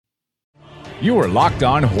You are Locked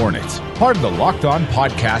On Hornets, part of the Locked On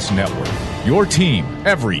Podcast Network. Your team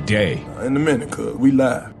every day. In a minute, cuz we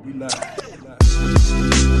live.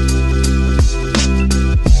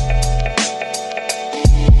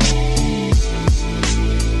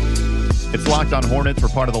 It's Locked On Hornets. We're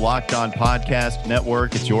part of the Locked On Podcast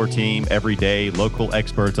Network. It's your team every day. Local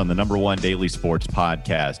experts on the #1 daily sports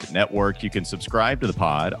podcast network. You can subscribe to the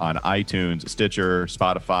pod on iTunes, Stitcher,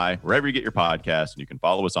 Spotify, wherever you get your podcasts. And you can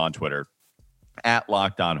follow us on Twitter at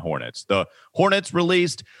Locked On Hornets. The Hornets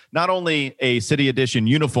released not only a City Edition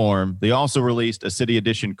uniform, they also released a City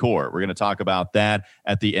Edition core. We're going to talk about that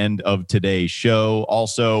at the end of today's show.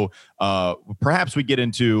 Also, perhaps we get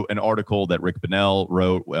into an article that Rick Bonnell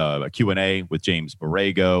wrote, a Q&A with James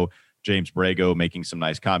Borrego. James Borrego making some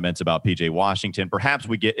nice comments about PJ Washington. Perhaps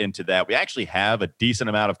we get into that. We actually have a decent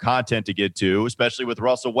amount of content to get to, especially with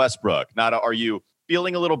Russell Westbrook. Nada, are you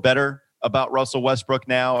feeling a little better about Russell Westbrook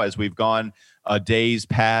now as we've gone days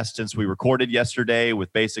past since we recorded yesterday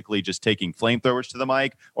with basically just taking flamethrowers to the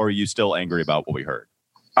mic, or are you still angry about what we heard?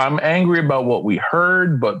 I'm angry about what we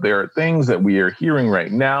heard, but there are things that we are hearing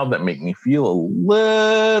right now that make me feel a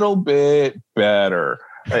little bit better.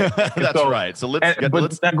 That's right. So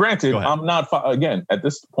now, granted, I'm not again at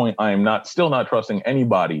this point. I am still not trusting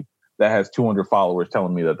anybody that has 200 followers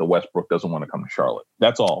telling me that the Westbrook doesn't want to come to Charlotte.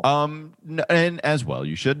 That's all. And as well,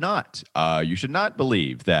 you should not. You should not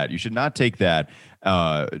believe that. You should not take that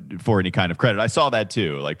for any kind of credit. I saw that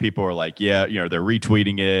too. Like, people are like, yeah, they're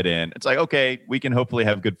retweeting it, and it's like, okay, we can hopefully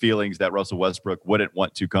have good feelings that Russell Westbrook wouldn't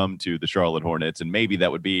want to come to the Charlotte Hornets, and maybe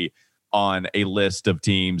that would be on a list of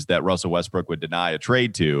teams that Russell Westbrook would deny a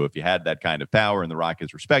trade to if you had that kind of power and the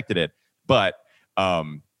Rockets respected it. But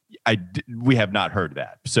we have not heard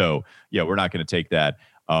that. So yeah, we're not going to take that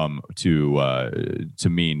to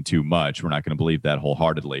mean too much. We're not going to believe that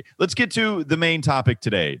wholeheartedly. Let's get to the main topic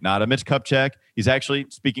today. Not a Mitch Kupchak. He's actually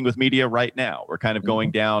speaking with media right now. We're kind of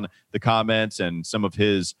going down the comments and some of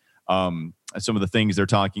his some of the things they're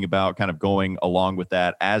talking about, kind of going along with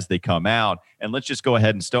that as they come out. And let's just go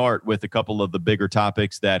ahead and start with a couple of the bigger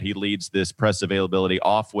topics that he leads this press availability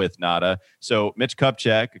off with, Nada. So Mitch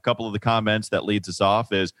Kupchak, a couple of the comments that leads us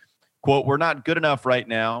off is, quote, "We're not good enough right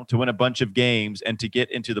now to win a bunch of games and to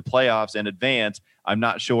get into the playoffs and advance. I'm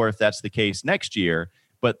not sure if that's the case next year,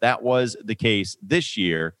 but that was the case this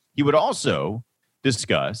year." He would also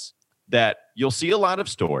discuss that you'll see a lot of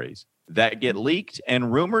stories that get leaked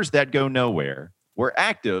and rumors that go nowhere. We're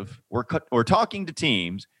active. We're talking to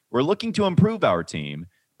teams. We're looking to improve our team,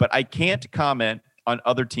 but I can't comment on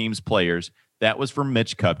other teams' players. That was from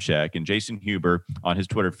Mitch Kupchak. And Jason Huber on his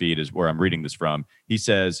Twitter feed is where I'm reading this from. He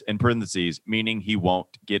says, in parentheses, meaning he won't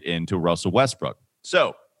get into Russell Westbrook.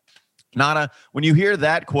 So, Nana, when you hear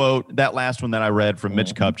that quote, that last one that I read from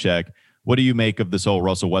Mitch Kupchak, what do you make of this whole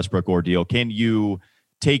Russell Westbrook ordeal? Can you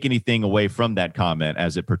take anything away from that comment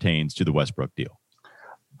as it pertains to the Westbrook deal?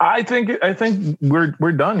 I think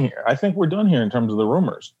we're done here. I think we're done here in terms of the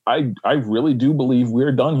rumors. I really do believe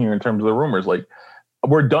we're done here in terms of the rumors. Like,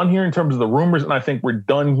 we're done here in terms of the rumors, and I think we're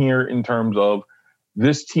done here in terms of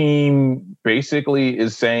this team basically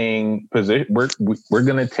is saying we're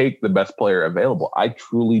going to take the best player available. I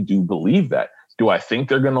truly do believe that. Do I think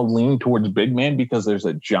they're going to lean towards big man because there's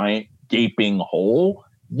a giant gaping hole?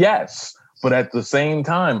 Yes. But at the same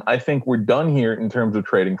time, I think we're done here in terms of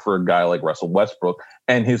trading for a guy like Russell Westbrook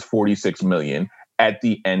and his $46 million at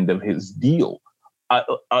the end of his deal.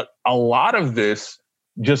 A lot of this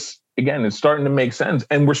just, again, is starting to make sense.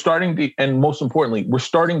 And we're starting to, and most importantly, we're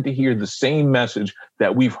starting to hear the same message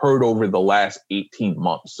that we've heard over the last 18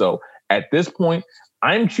 months. So at this point,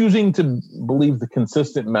 I'm choosing to believe the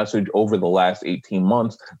consistent message over the last 18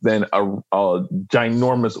 months than a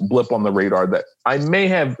ginormous blip on the radar that I may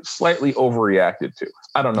have slightly overreacted to.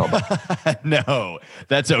 I don't know about that. No,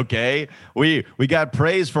 that's okay. We got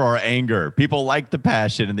praise for our anger. People like the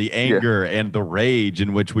passion and the anger and the rage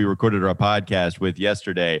in which we recorded our podcast with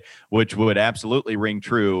yesterday, which would absolutely ring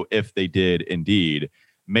true if they did indeed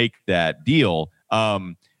make that deal.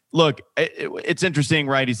 Look, it's interesting,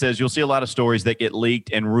 right? He says you'll see a lot of stories that get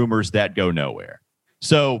leaked and rumors that go nowhere.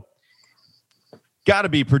 So got to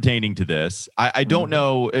be pertaining to this. I don't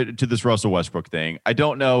know, to this Russell Westbrook thing. I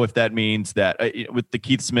don't know if that means that with the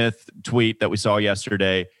Keith Smith tweet that we saw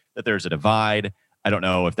yesterday, that there's a divide. I don't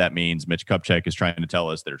know if that means Mitch Kupchak is trying to tell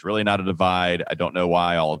us there's really not a divide. I don't know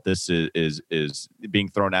why all of this is being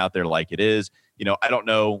thrown out there like it is. I don't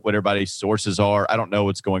know what everybody's sources are. I don't know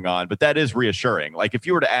what's going on, but that is reassuring. Like, if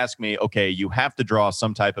you were to ask me, okay, you have to draw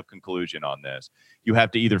some type of conclusion on this. You have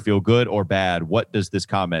to either feel good or bad. What does this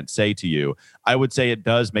comment say to you? I would say it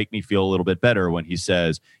does make me feel a little bit better when he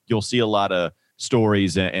says you'll see a lot of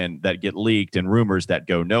stories and that get leaked and rumors that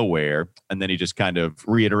go nowhere. And then he just kind of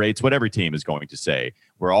reiterates what every team is going to say.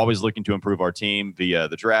 We're always looking to improve our team via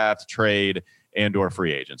the draft, trade, and or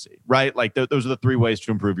free agency, right? Like those are the three ways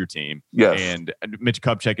to improve your team. Yes. And Mitch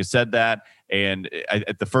Kupchak has said that. And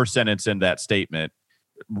at the first sentence in that statement,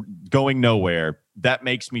 going nowhere, that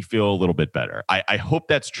makes me feel a little bit better. I hope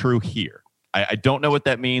that's true here. I don't know what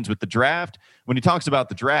that means with the draft. When he talks about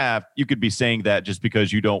the draft, you could be saying that just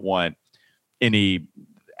because you don't want any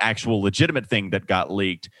actual legitimate thing that got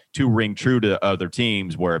leaked to ring true to other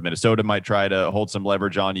teams, where Minnesota might try to hold some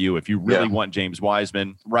leverage on you if you really want James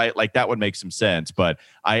Wiseman, right? Like that would make some sense. But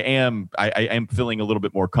I am feeling a little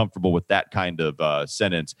bit more comfortable with that kind of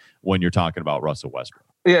sentence when you're talking about Russell Westbrook.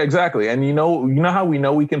 Yeah, exactly. And you know how we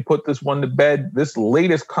know we can put this one to bed? This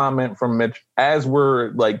latest comment from Mitch, as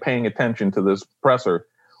we're like paying attention to this presser,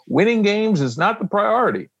 winning games is not the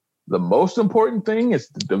priority. The most important thing is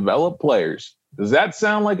to develop players. Does that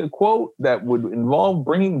sound like a quote that would involve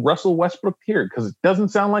bringing Russell Westbrook here? Because it doesn't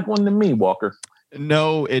sound like one to me, Walker.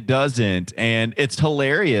 No, it doesn't. And it's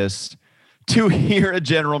hilarious to hear a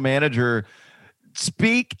general manager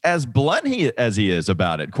speak as blunt as he is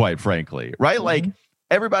about it, quite frankly, right? Mm-hmm. Like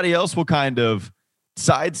everybody else will kind of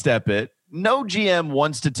sidestep it. No GM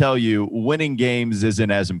wants to tell you winning games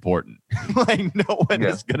isn't as important. Like no one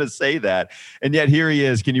is going to say that. And yet here he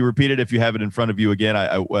is. Can you repeat it if you have it in front of you again?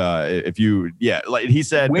 Like he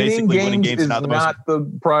said, basically winning games is not the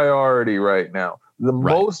priority right now. The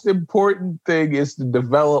most important thing is to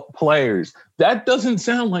develop players. That doesn't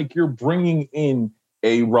sound like you're bringing in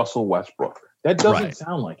a Russell Westbrook. That doesn't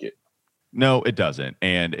sound like it. No, it doesn't.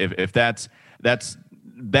 And if that's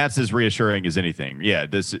as reassuring as anything.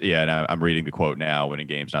 And I'm reading the quote now. Winning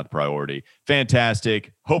games not the priority.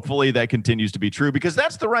 Fantastic. Hopefully that continues to be true, because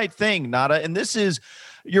that's the right thing, Nada. And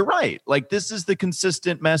you're right. Like this is the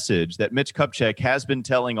consistent message that Mitch Kupchak has been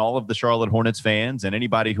telling all of the Charlotte Hornets fans and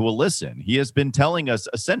anybody who will listen. He has been telling us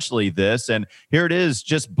essentially this, and here it is,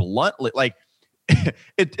 just bluntly, like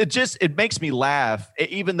it makes me laugh,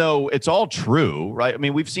 even though it's all true, right? I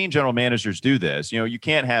mean, we've seen general managers do this. You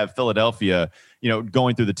can't have Philadelphia,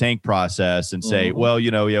 going through the tank process and say, well,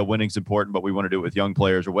 winning's important, but we want to do it with young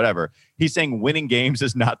players or whatever. He's saying winning games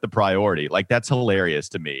is not the priority. Like that's hilarious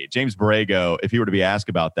to me. James Borrego, if he were to be asked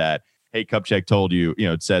about that, hey, Kupchak told you,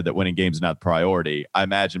 it said that winning games is not the priority. I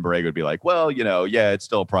imagine Borrego would be like, well, it's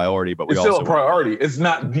still a priority, but it's still a priority. It's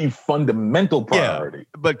not the fundamental priority. Yeah,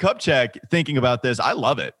 but Kupchak thinking about this, I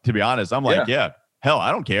love it, to be honest. I'm like, hell,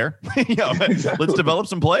 I don't care. Let's develop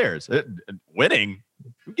some players. Winning,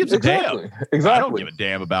 who gives a damn? Exactly. I don't give a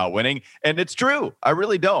damn about winning. And it's true. I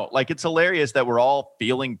really don't. Like, it's hilarious that we're all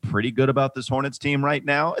feeling pretty good about this Hornets team right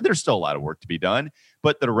now. There's still a lot of work to be done,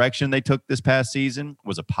 but the direction they took this past season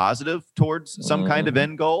was a positive towards some kind of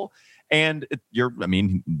end goal. And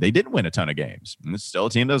they didn't win a ton of games. And it's still a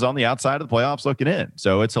team that was on the outside of the playoffs looking in.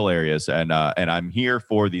 So it's hilarious. And I'm here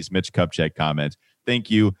for these Mitch Kupchak comments.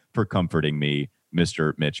 Thank you for comforting me,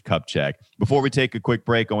 Mr. Mitch Kupchak. Before we take a quick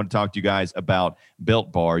break, I want to talk to you guys about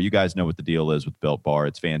Built Bar. You guys know what the deal is with Built Bar.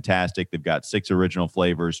 It's fantastic. They've got 12 original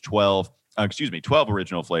flavors.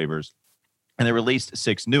 And they released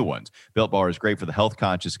 6 new ones. Built Bar is great for the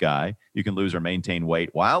health-conscious guy. You can lose or maintain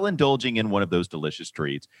weight while indulging in one of those delicious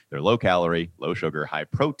treats. They're low-calorie, low-sugar,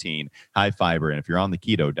 high-protein, high-fiber. And if you're on the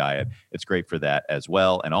keto diet, it's great for that as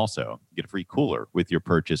well. And also, get a free cooler with your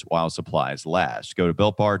purchase while supplies last. Go to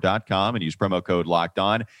BuiltBar.com and use promo code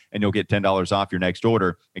LOCKEDON, and you'll get $10 off your next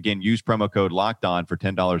order. Again, use promo code LOCKEDON for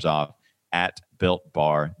 $10 off at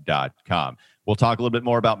BuiltBar.com. We'll talk a little bit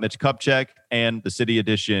more about Mitch Kupchak and the City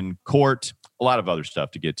Edition court. A lot of other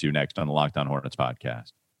stuff to get to next on the Locked On Hornets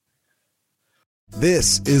podcast.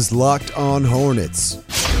 This is Locked On Hornets.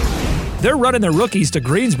 They're running their rookies to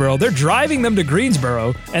Greensboro. They're driving them to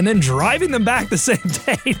Greensboro and then driving them back the same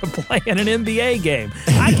day to play in an NBA game.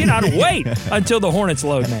 I cannot wait until the Hornets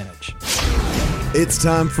load manage. It's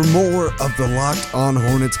time for more of the Locked On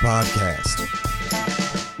Hornets podcast.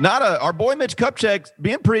 Our boy Mitch Kupchak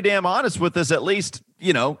being pretty damn honest with us, at least.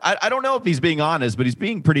 I don't know if he's being honest, but he's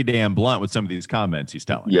being pretty damn blunt with some of these comments he's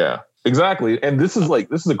telling. Yeah, exactly. And this is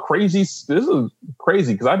crazy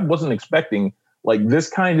because I wasn't expecting like this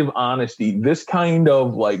kind of honesty, this kind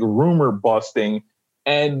of like rumor busting.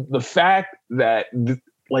 And the fact that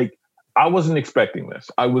I wasn't expecting this.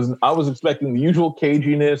 I was expecting the usual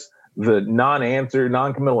caginess, the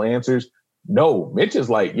non-committal answers. No, Mitch is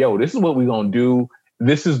like, yo, this is what we're going to do.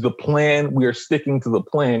 This is the plan. We are sticking to the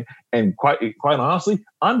plan. And quite honestly,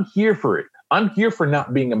 I'm here for it. I'm here for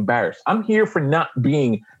not being embarrassed. I'm here for not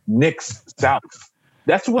being Nick South.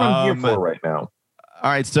 That's what I'm here for right now. All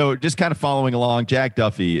right, so just kind of following along, Jack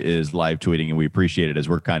Duffy is live tweeting, and we appreciate it as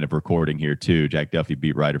we're kind of recording here too. Jack Duffy,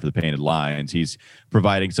 beat writer for the Painted Lions. He's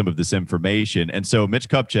providing some of this information. And so Mitch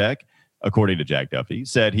Kupchak, according to Jack Duffy,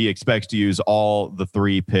 said he expects to use all the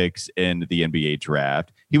 3 picks in the NBA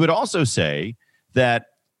draft. He would also say that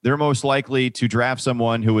they're most likely to draft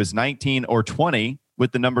someone who is 19 or 20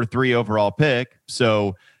 with the number 3 overall pick.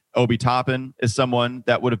 So Obi Toppin is someone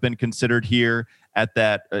that would have been considered here at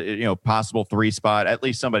that possible 3 spot, at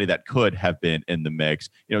least somebody that could have been in the mix.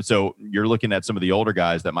 So you're looking at some of the older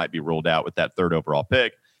guys that might be ruled out with that 3rd overall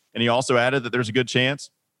pick. And he also added that there's a good chance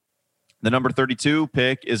the number 32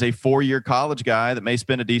 pick is a 4-year college guy that may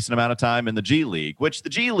spend a decent amount of time in the G League, which the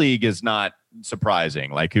G League is not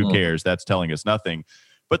surprising. Like, who cares? That's telling us nothing.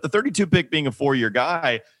 But the 32 pick being a 4-year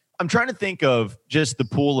guy, I'm trying to think of just the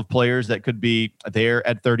pool of players that could be there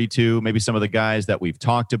at 32, maybe some of the guys that we've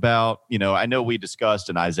talked about. I know we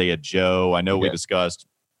discussed an Isaiah Joe. I know we discussed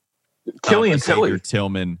Killian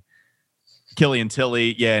Tillman. Killian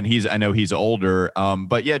Tilly, yeah, and I know he's older.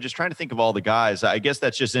 But yeah, just trying to think of all the guys. I guess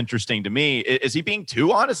that's just interesting to me. Is he being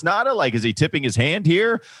too honest, Nada? Like, is he tipping his hand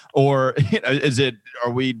here? Or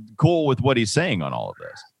are we cool with what he's saying on all of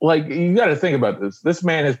this? Like, you got to think about this. This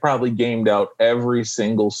man has probably gamed out every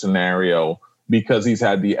single scenario because he's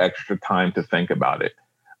had the extra time to think about it.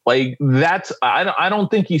 Like, I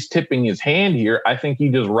don't think he's tipping his hand here. I think he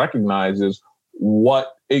just recognizes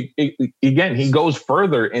again, he goes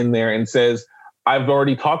further in there and says, I've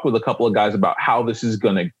already talked with a couple of guys about how this is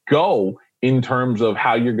going to go in terms of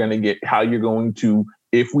how you're going to,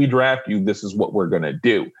 if we draft you, this is what we're going to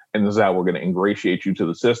do. And this is how we're going to ingratiate you to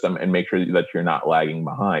the system and make sure that you're not lagging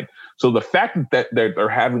behind. So the fact that they're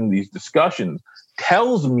having these discussions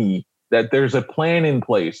tells me that there's a plan in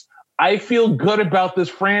place. I feel good about this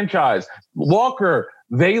franchise. Walker,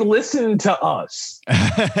 they listen to us.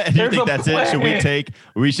 You think that's it?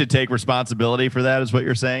 We should take responsibility for that, is what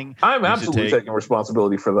you're saying? I'm absolutely taking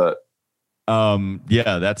responsibility for that.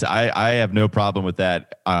 Yeah, I have no problem with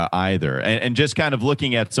that either. And just kind of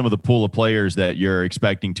looking at some of the pool of players that you're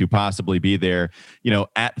expecting to possibly be there,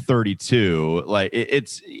 at 32, like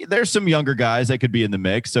there's some younger guys that could be in the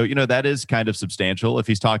mix. So, that is kind of substantial. If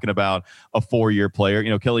he's talking about a 4-year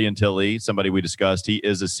player, Killian Tilly, somebody we discussed, he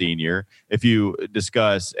is a senior. If you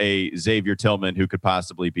discuss a Xavier Tillman who could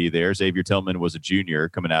possibly be there, Xavier Tillman was a junior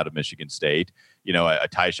coming out of Michigan State. A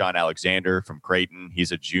Tyshawn Alexander from Creighton.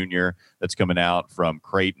 He's a junior that's coming out from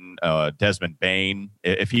Creighton. Desmond Bain,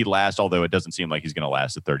 if he lasts, although it doesn't seem like he's going to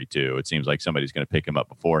last at 32, it seems like somebody's going to pick him up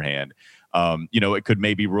beforehand. It could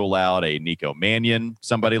maybe rule out a Nico Mannion,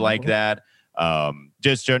 somebody like that.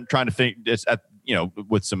 Just trying to think,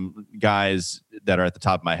 with some guys that are at the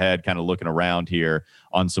top of my head, kind of looking around here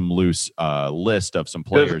on some loose list of some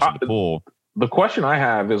players in the pool. The question I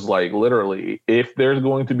have is, like, literally, if there's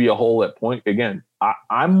going to be a hole at point, again,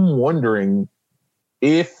 I'm wondering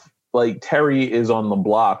if, like, Terry is on the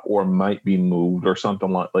block or might be moved or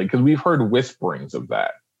something like, because we've heard whisperings of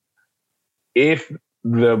that. If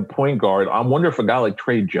the point guard, I wonder if a guy like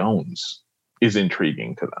Trey Jones is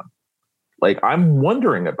intriguing to them. Like, I'm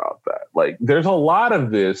wondering about that. Like, there's a lot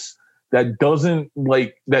of this that doesn't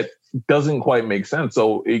quite make sense.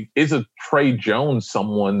 So is a Trey Jones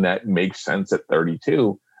someone that makes sense at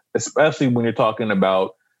 32, especially when you're talking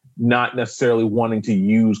about not necessarily wanting to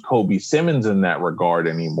use Kobe Simmons in that regard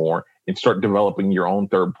anymore and start developing your own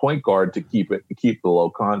third point guard to keep the low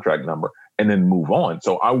contract number and then move on.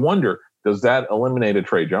 So I wonder, does that eliminate a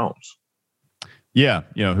Trey Jones? Yeah,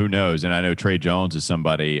 who knows? And I know Trey Jones is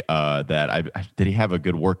somebody that did he have a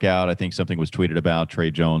good workout? I think something was tweeted about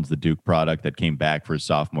Trey Jones, the Duke product that came back for his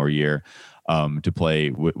sophomore year to play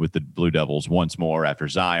with the Blue Devils once more after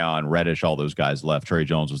Zion, Reddish, all those guys left. Trey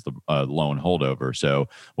Jones was the lone holdover. So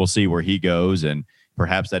we'll see where he goes. And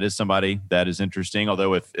perhaps that is somebody that is interesting.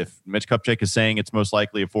 Although if Mitch Kupchak is saying it's most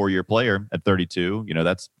likely a 4-year player at 32,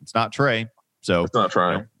 it's not Trey. So it's not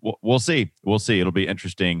trying. We'll see. We'll see. It'll be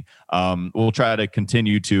interesting. We'll try to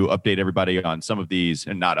continue to update everybody on some of these,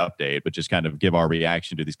 and not update, but just kind of give our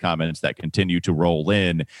reaction to these comments that continue to roll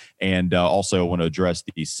in. And also want to address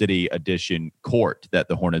the City Edition court that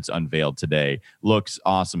the Hornets unveiled today. Looks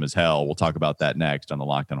awesome as hell. We'll talk about that next on the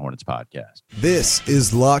Locked On Hornets podcast. This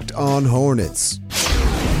is Locked On Hornets.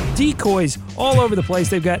 Decoys all over the place.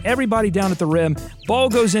 They've got everybody down at the rim. Ball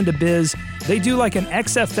goes into biz. They do like an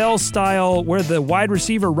XFL style where the wide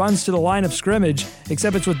receiver runs to the line of scrimmage,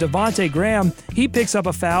 except it's with Devontae Graham. He picks up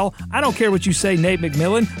a foul. I don't care what you say, Nate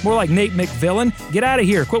McMillan. More like Nate McVillain. Get out of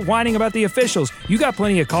here. Quit whining about the officials. You got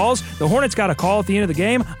plenty of calls. The Hornets got a call at the end of the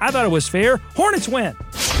game. I thought it was fair. Hornets win.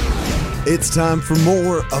 It's time for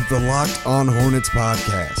more of the Locked On Hornets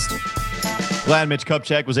podcast. Glad Mitch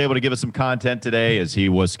Kupchak was able to give us some content today, as he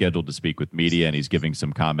was scheduled to speak with media, and he's giving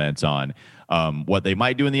some comments on what they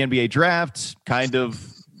might do in the NBA draft, kind of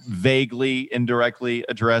vaguely, indirectly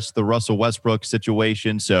address the Russell Westbrook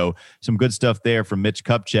situation. So some good stuff there from Mitch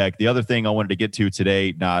Kupchak. The other thing I wanted to get to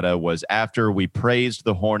today, Nada, was after we praised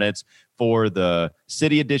the Hornets for the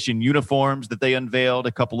City Edition uniforms that they unveiled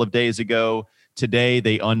a couple of days ago. Today,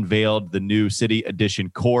 they unveiled the new City Edition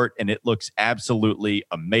court, and it looks absolutely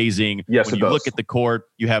amazing. Yes, when it you does. look at the court,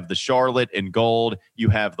 you have the Charlotte in gold. You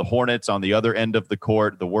have the Hornets on the other end of the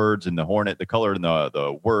court, the words in the Hornet, the color and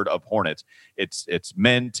the word of Hornets. It's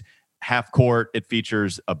mint. Half court, it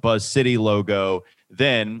features a Buzz City logo.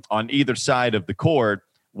 Then on either side of the court,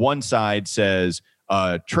 one side says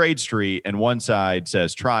Trade Street, and one side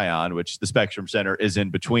says Tryon, which the Spectrum Center is in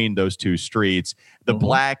between those two streets. The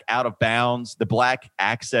black out of bounds, the black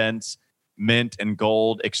accents mint and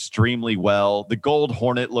gold extremely well. The gold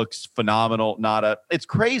Hornet looks phenomenal. It's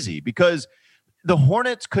crazy because the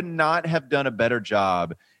Hornets could not have done a better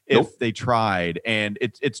job if they tried, and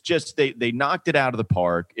it's just they knocked it out of the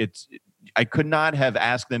park. I could not have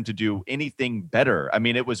asked them to do anything better. I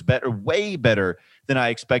mean, it was better, way better than I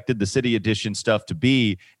expected the City Edition stuff to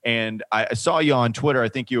be. And I saw you on Twitter. I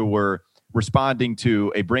think you were responding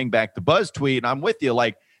to a Bring Back the Buzz tweet, and I'm with you.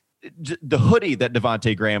 Like the hoodie that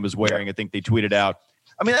Devontae Graham is wearing, I think they tweeted out.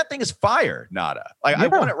 I mean, that thing is fire, Nada. Like I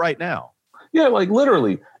want it right now. Yeah, like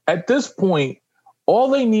literally at this point,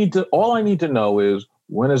 all I need to know is,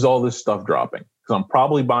 when is all this stuff dropping? Because I'm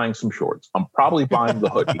probably buying some shorts. I'm probably buying the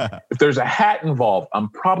hoodie. If there's a hat involved, I'm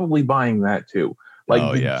probably buying that too.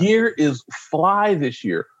 Like gear is fly this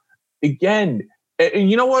year. Again, and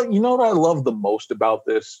you know what? You know what I love the most about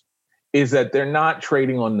this is that they're not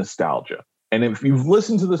trading on nostalgia. And if you've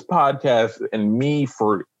listened to this podcast and me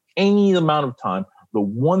for any amount of time, the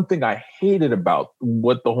one thing I hated about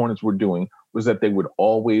what the Hornets were doing was that they would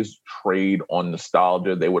always trade on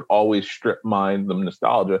nostalgia. They would always strip mine them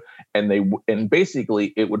nostalgia, and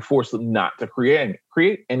basically it would force them not to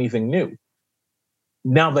create anything new.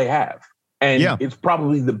 Now they have, and it's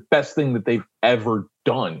probably the best thing that they've ever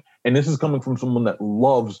done. And this is coming from someone that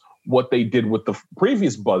loves what they did with the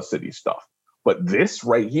previous Buzz City stuff. But this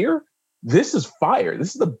right here, this is fire. This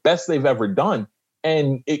is the best they've ever done.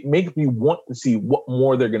 And it makes me want to see what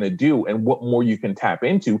more they're going to do and what more you can tap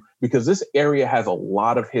into, because this area has a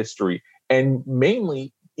lot of history, and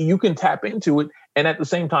mainly you can tap into it and at the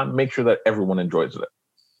same time make sure that everyone enjoys it.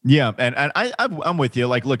 Yeah, and I'm with you.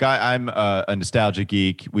 Like, look, I'm a nostalgia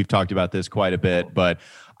geek. We've talked about this quite a bit, but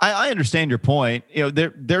I understand your point. You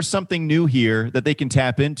know, there's something new here that they can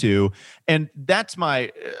tap into, and that's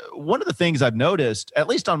my one of the things I've noticed, at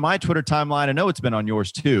least on my Twitter timeline. I know it's been on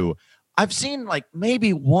yours too. I've seen like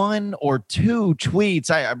maybe one or two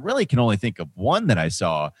tweets. I really can only think of one that I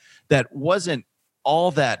saw that wasn't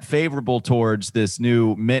all that favorable towards this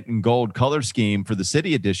new mint and gold color scheme for the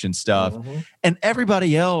City Edition stuff. And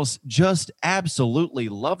everybody else just absolutely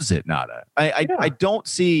loves it, Nada. I don't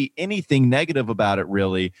see anything negative about it,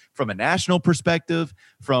 really, from a national perspective,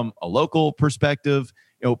 from a local perspective.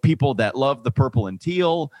 You know, people that love the purple and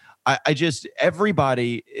teal.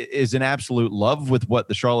 Everybody is in absolute love with what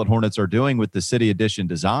the Charlotte Hornets are doing with the City Edition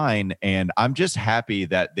design. And I'm just happy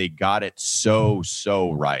that they got it so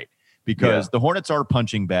right, because the Hornets are a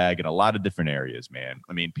punching bag in a lot of different areas, man.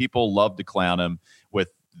 I mean, people love to clown them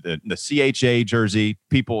with the CHA jersey.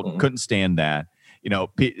 People couldn't stand that. You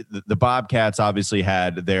know, the Bobcats obviously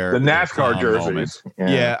had the NASCAR jerseys.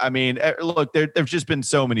 Yeah, I mean, look, there's just been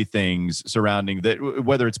so many things surrounding that,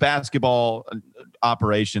 whether it's basketball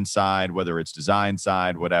operations side, whether it's design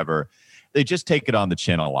side, whatever. They just take it on the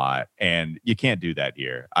chin a lot, and you can't do that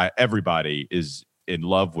here. Everybody is in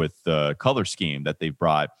love with the color scheme that they've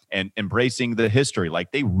brought and embracing the history.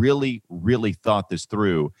 Like, they really, really thought this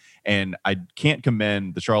through, and I can't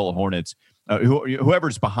commend the Charlotte Hornets.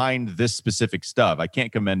 Whoever's behind this specific stuff, I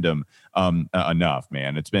can't commend them enough,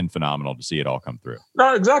 man. It's been phenomenal to see it all come through.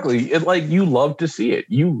 No, exactly. You love to see it.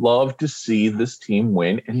 You love to see this team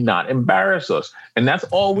win and not embarrass us. And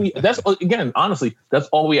honestly, that's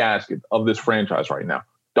all we ask of this franchise right now.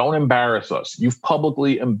 Don't embarrass us. You've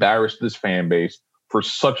publicly embarrassed this fan base for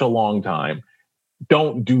such a long time.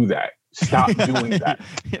 Don't do that. Stop doing that.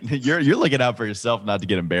 You're looking out for yourself not to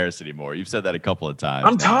get embarrassed anymore. You've said that a couple of times.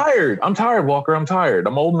 I'm tired, Walker. I'm tired.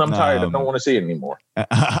 I'm old and I'm tired. I don't want to see it anymore.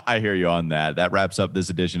 I hear you on that. That wraps up this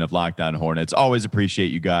edition of Locked On Hornets. Always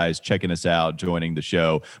appreciate you guys checking us out, joining the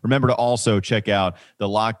show. Remember to also check out the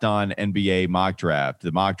Locked On NBA mock draft.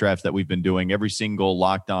 The mock draft that we've been doing, every single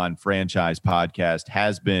Locked On franchise podcast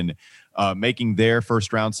has been making their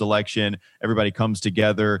first round selection. Everybody comes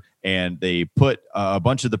together and they put a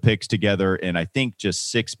bunch of the picks together in, I think,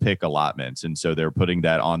 just 6 pick allotments. And so they're putting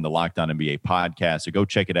that on the Locked On NBA podcast. So go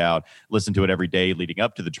check it out. Listen to it every day leading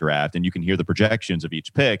up to the draft. And you can hear the projections of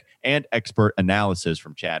each pick and expert analysis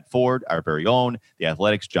from Chad Ford, our very own, The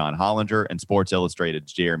Athletic's John Hollinger, and Sports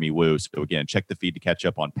Illustrated's Jeremy Woo. So again, check the feed to catch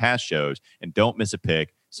up on past shows and don't miss a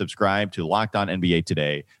pick. Subscribe to Locked On NBA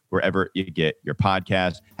today, wherever you get your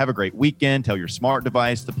podcast. Have a great weekend. Tell your smart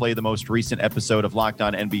device to play the most recent episode of Locked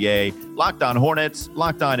On NBA, Locked On Hornets,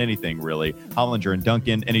 Locked On anything, really. Hollinger and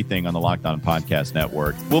Duncan, anything on the Locked On Podcast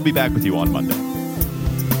Network. We'll be back with you on Monday.